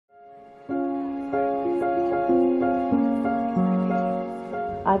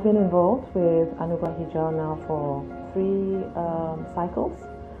I've been involved with Anugerah Hijau now for 3 cycles,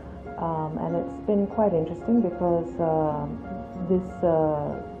 and it's been quite interesting because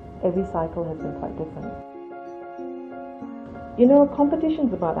every cycle has been quite different. You know,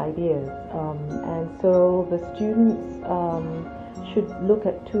 competition's about ideas, and so the students should look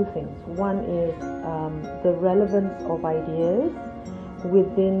at 2 things. One is the relevance of ideas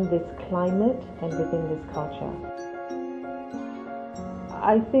within this climate and within this culture.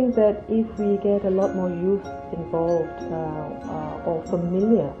 I think that if we get a lot more youth involved or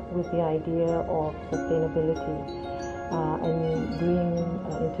familiar with the idea of sustainability and green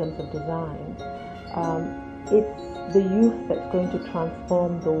in terms of design, it's the youth that's going to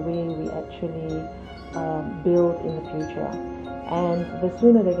transform the way we actually build in the future. And the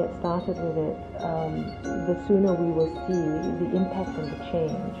sooner they get started with it, the sooner we will see the impact and the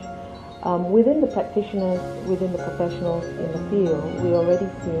change. Within the practitioners, within the professionals in the field, we're already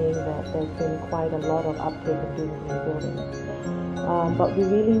seeing that there's been quite a lot of uptake of doing green building. But we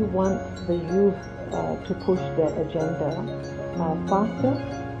really want the youth to push that agenda faster,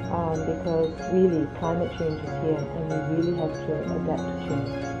 because really climate change is here and we really have to adapt to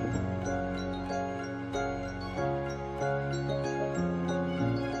change.